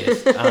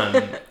happiest.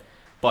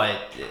 But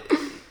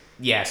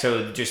yeah,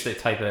 so just the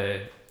type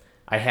of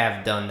I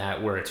have done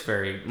that where it's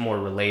very more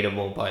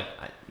relatable, but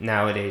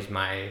nowadays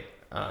my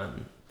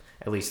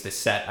at least the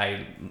set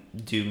I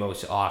do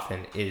most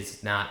often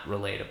is not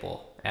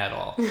relatable at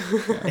all.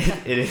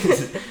 It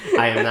is.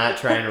 I am not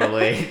trying to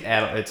relate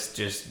at all. It's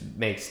just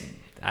makes,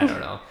 I don't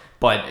know.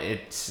 But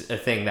it's a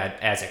thing that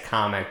as a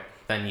comic,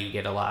 then you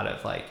get a lot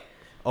of like,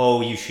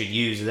 oh, you should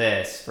use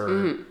this for,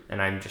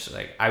 and I'm just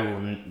like, I will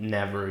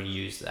never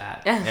use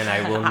that, and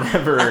I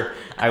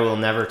will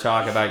never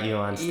talk about you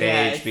on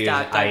stage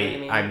because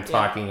I'm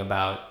talking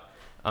about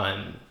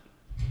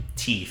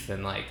teeth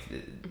and like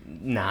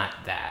not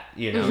that,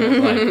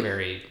 like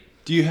very.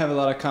 Do you have a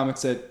lot of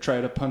comics that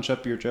try to punch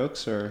up your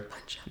jokes or?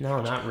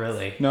 No, not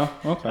really. No,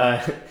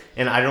 okay.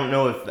 And I don't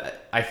know if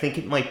I think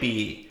it might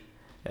be,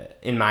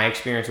 in my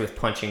experience with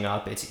punching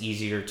up, it's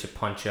easier to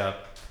punch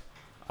up.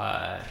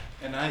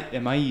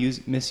 Am I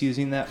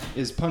misusing that?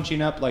 Is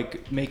punching up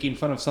like making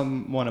fun of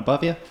someone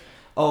above you?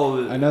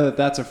 Oh, I know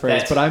that's a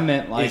phrase, but I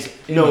meant like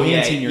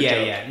enhancing your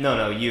joke.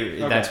 No, okay.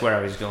 That's where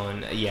I was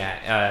going.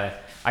 Yeah,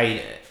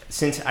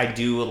 since I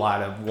do a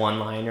lot of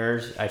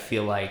one-liners, I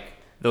feel like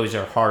those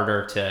are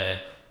harder to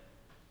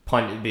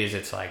punch because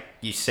it's like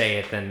you say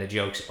it, then the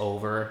joke's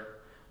over.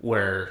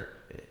 Where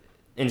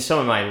in some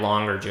of my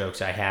longer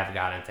jokes, I have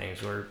gotten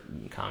things where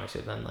comics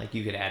have been like,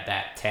 you could add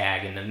that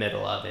tag in the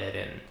middle of it,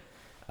 and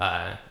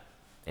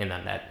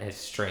then that has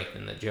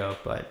strengthened the joke.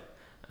 But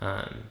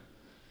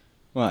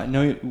well, I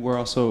know we're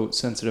also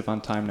sensitive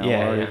on time now.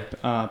 We're already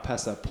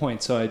past that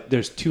point. So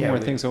there's two more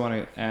things I want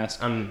to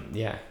ask. I'm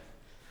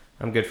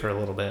good for a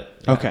little bit.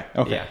 Okay.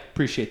 Yeah.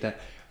 Appreciate that.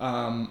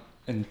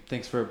 And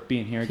thanks for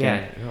being here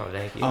again. Yeah, no,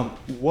 thank you.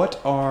 What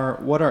are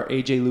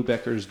AJ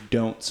Lubecker's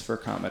don'ts for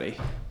comedy?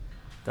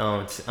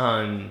 Don'ts.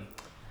 My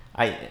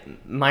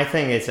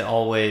thing is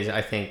always,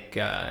 I think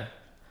it's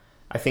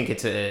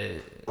I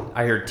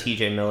heard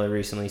TJ Miller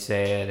recently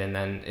say it,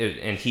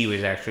 and he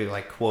was actually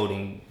like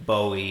quoting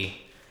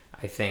Bowie,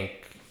 I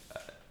think,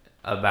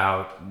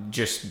 about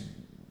just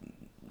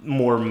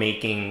more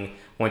making,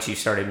 once you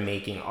started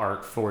making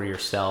art for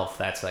yourself,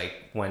 that's like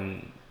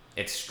when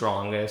it's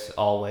strongest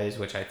always,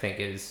 which I think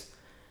is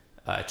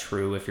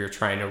true. If you're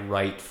trying to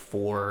write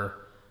for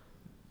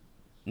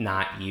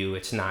not you,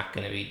 it's not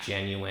going to be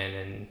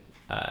genuine.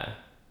 And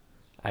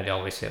I'd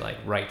always say like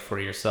write for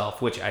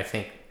yourself, which I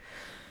think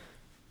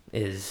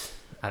is,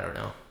 I don't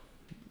know,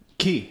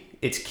 key.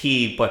 It's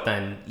key, but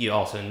then you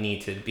also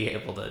need to be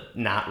able to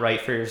not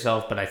write for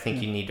yourself. But I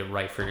think you need to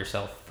write for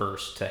yourself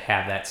first to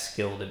have that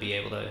skill to be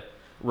able to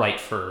write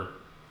for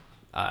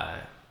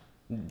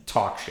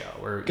talk show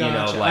or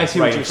gotcha. Like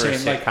writing for a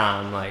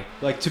sitcom,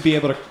 like to be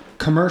able to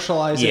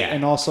commercialize it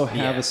and also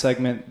have a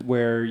segment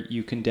where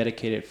you can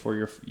dedicate it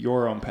for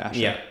your own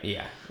passion.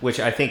 Yeah. Which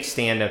I think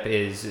stand-up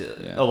is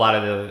a lot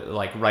of the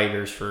like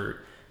writers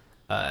for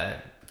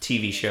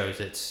TV shows.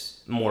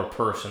 It's more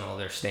personal,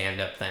 their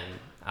stand-up, than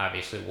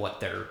obviously what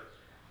they're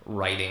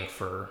writing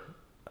for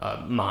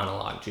a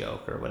monologue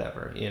joke or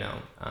whatever.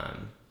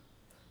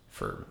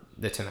 For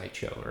the Tonight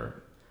Show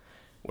or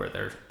where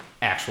their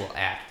actual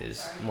act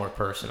is more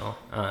personal,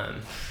 I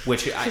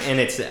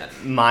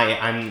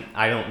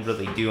don't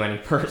really do any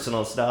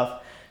personal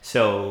stuff,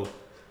 so,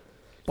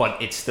 but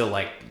it's still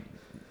like,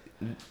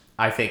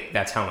 I think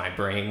that's how my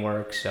brain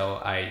works, so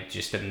I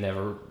just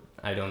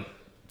I don't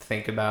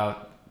think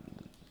about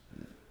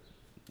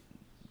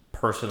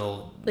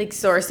personal, like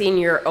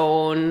sourcing your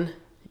own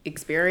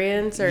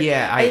experience, or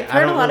I've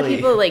heard a lot of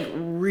people like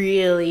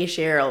really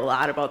share a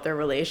lot about their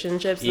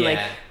relationships and like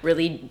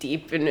really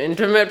deep and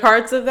intimate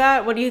parts of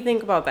that. What do you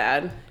think about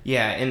that?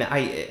 And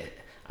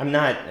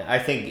I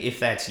think if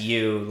that's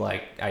you,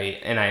 like I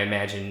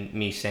imagine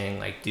me saying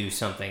like do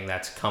something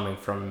that's coming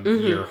from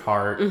your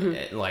heart,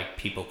 like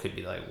people could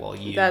be like, well,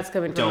 that's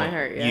coming from my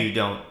heart. You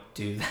don't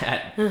do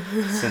that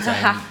since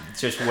I'm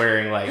just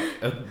wearing like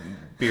a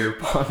beer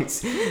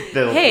punks. If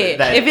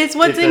it's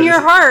what's in your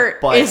heart,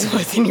 it's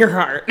what's in your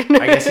heart.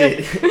 I guess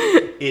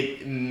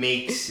it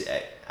makes.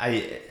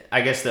 I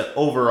guess the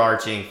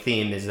overarching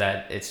theme is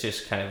that it's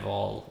just kind of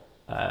all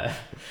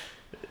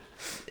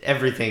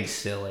everything's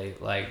silly.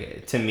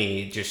 Like to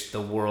me, just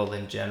the world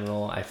in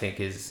general, I think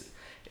it's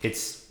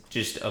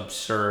just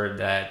absurd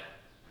that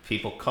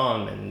people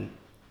come and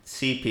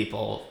see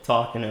people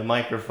talk in a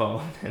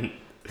microphone and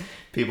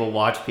people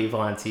watch people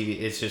on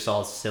TV. It's just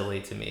all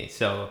silly to me.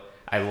 So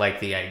I like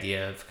the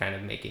idea of kind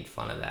of making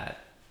fun of that.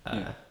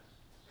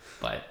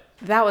 But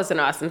that was an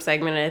awesome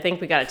segment, and I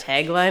think we got a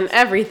tagline: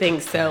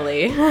 everything's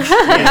silly.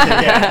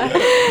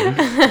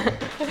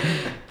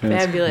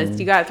 Fabulous.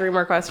 You got 3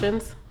 more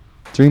questions?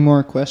 3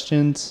 more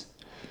questions.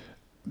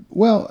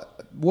 Well,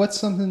 what's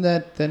something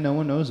that no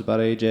one knows about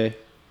AJ?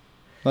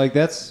 Like,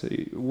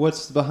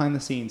 what's behind the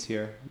scenes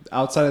here?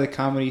 Outside of the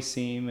comedy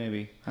scene,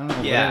 maybe. I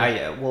don't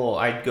know.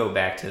 I'd go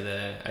back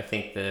to I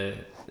think the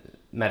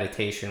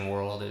meditation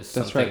world is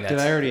something that's right. Did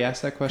I already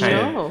ask that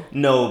question?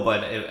 No,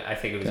 but I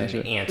think it was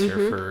an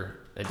answer for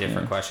a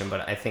different question.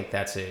 But I think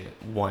that's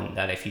one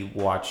that if you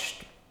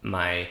watched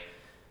the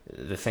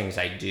things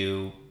I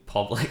do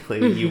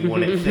publicly, you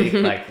wouldn't think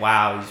like,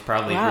 wow, he's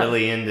probably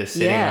really into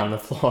sitting on the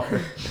floor.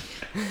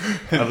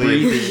 I'll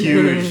be the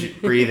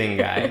huge breathing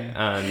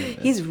guy.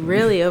 He's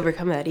really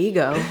overcome that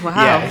ego.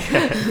 Wow.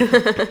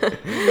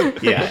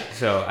 Yeah.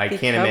 So I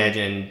can't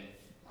imagine.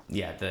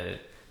 Yeah, the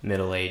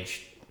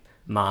middle-aged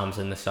moms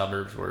in the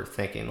suburbs were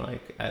thinking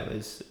like I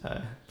was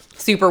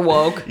super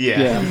woke.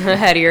 Yeah.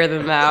 Headier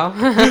than thou.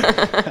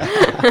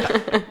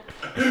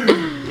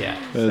 Yeah.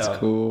 That's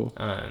cool.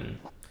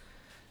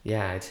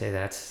 Yeah, I'd say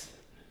that's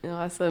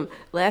awesome.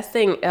 Last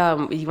thing,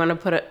 you want to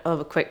put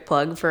a quick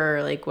plug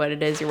for like what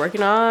it is you're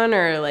working on,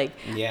 or like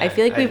I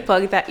feel like we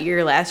plugged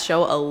your last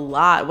show a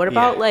lot. What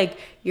about like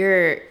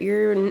your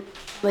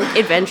like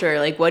adventure?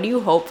 Like what do you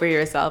hope for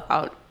yourself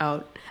out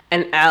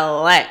in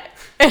LA?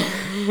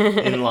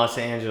 In Los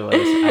Angeles,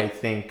 I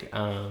think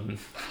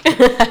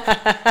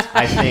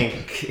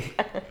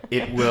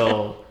it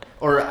will,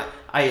 or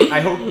I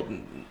hope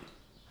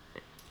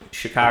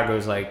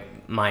Chicago's like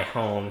my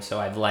home, so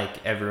I'd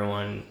like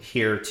everyone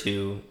here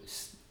to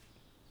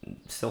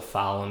still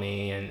follow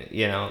me, and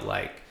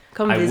like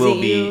come visit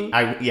you.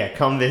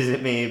 Come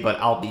visit me, but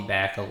I'll be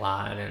back a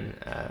lot, and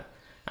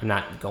I'm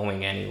not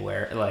going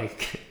anywhere.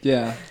 Like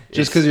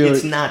just because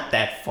it's not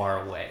that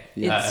far away.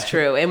 It's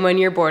true, and when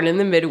you're born in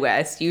the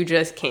Midwest, you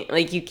just can't.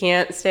 Like you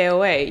can't stay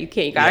away. You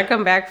can't. You gotta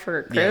come back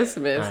for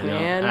Christmas,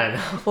 man, I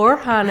know. or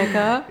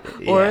Hanukkah,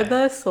 or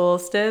the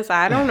solstice.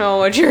 I don't know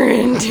what you're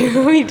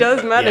into. He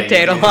does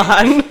meditate a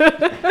lot.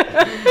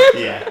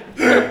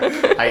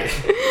 I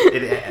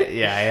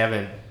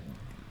haven't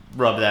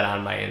rubbed that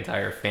on my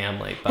entire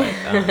family, but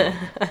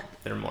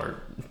they're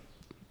more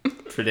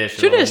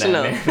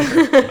traditional.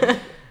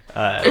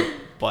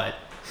 But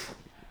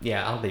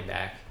yeah, I'll be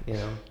back.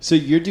 So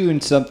you're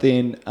doing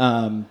something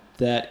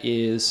that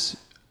is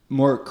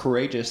more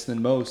courageous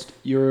than most.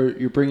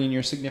 You're bringing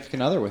your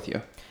significant other with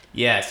you.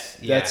 Yes,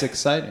 yeah. That's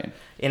exciting.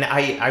 And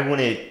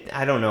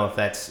I don't know if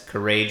that's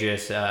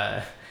courageous.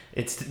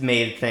 It's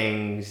made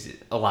things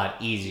a lot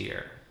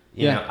easier.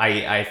 You know,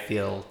 I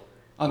feel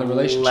on the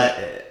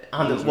relationship.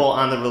 On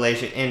the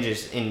relationship and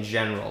just in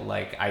general.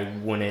 Like I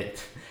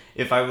wouldn't,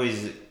 if I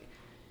was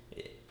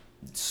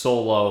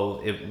solo,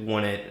 it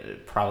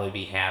wouldn't probably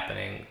be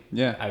happening.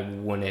 Yeah. I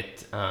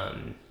wouldn't.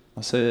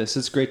 I'll say this: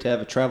 it's great to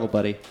have a travel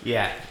buddy.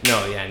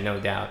 No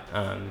doubt.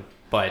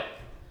 But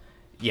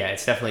yeah,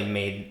 it's definitely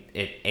made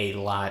it a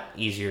lot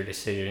easier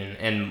decision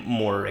and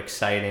more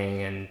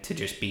exciting, and to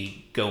just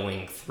be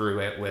going through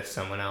it with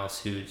someone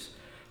else who's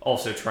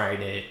also trying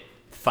to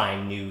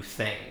find new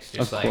things.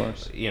 Just of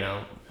course.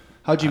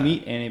 How'd you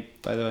meet Annie,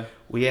 by the way?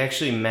 We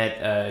actually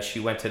met. She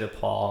went to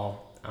DePaul.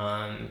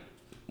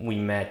 We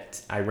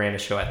met. I ran a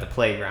show at the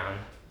Playground.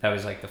 That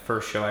was like the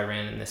first show I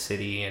ran in the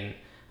city, and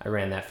I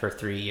ran that for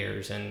 3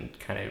 years, and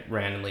kind of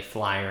randomly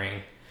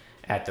flying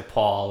at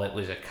DePaul. It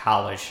was a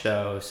college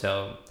show,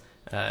 so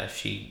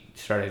she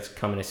started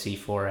coming to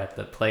C4 at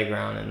the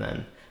Playground, and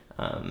then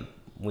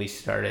we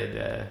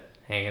started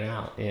hanging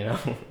out.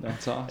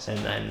 That's awesome.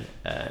 And then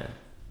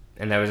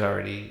and that was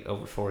already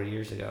over 4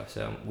 years ago.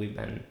 So we've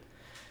been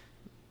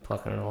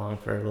plucking it along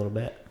for a little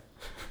bit.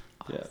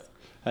 Yeah.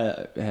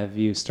 Have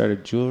you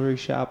started jewelry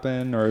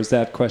shopping, or is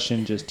that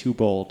question just too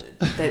bold?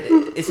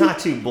 It's not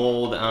too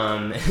bold,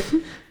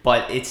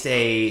 but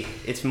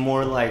it's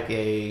more like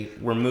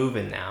we're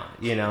moving now,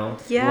 Yes,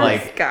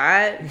 like,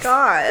 God.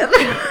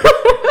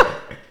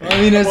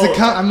 I mean,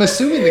 I'm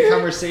assuming the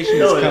conversation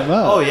has come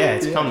up. Oh yeah,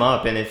 it's come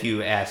up, and if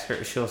you ask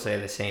her, she'll say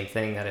the same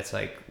thing, that it's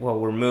like, well,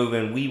 we're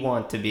moving. We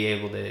want to be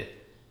able to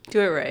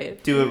do it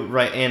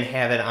right, and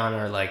have it on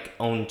our like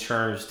own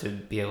terms, to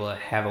be able to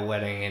have a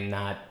wedding and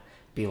not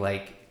be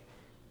like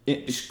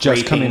it's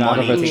just coming out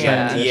of a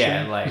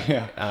transition.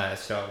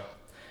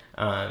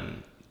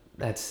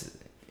 That's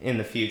in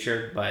the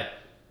future, but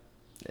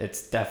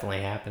it's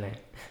definitely happening.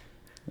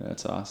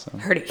 That's awesome.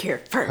 Heard it here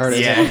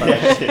first.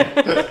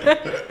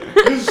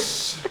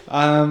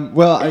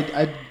 Well,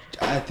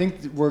 I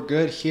think we're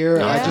good here.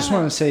 Yeah. I just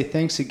want to say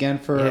thanks again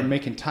for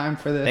making time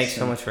for this. Thanks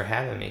so much for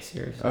having me,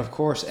 seriously. Of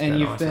course.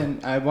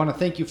 And I want to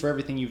thank you for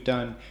everything you've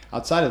done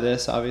outside of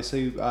this.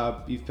 Obviously,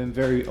 you've been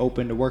very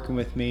open to working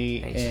with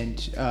me.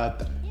 Thanks.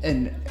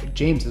 And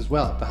James as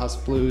well, the House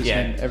of Blues,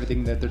 and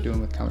everything that they're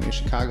doing with Comedy of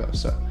Chicago.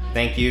 So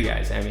thank you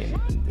guys. I mean,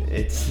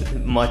 it's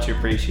much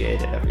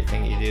appreciated.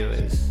 Everything you do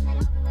is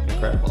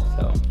incredible.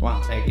 So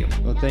wow. Thank you.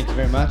 Well, thank you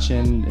very much.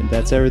 And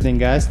that's everything,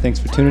 guys. Thanks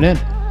for tuning in.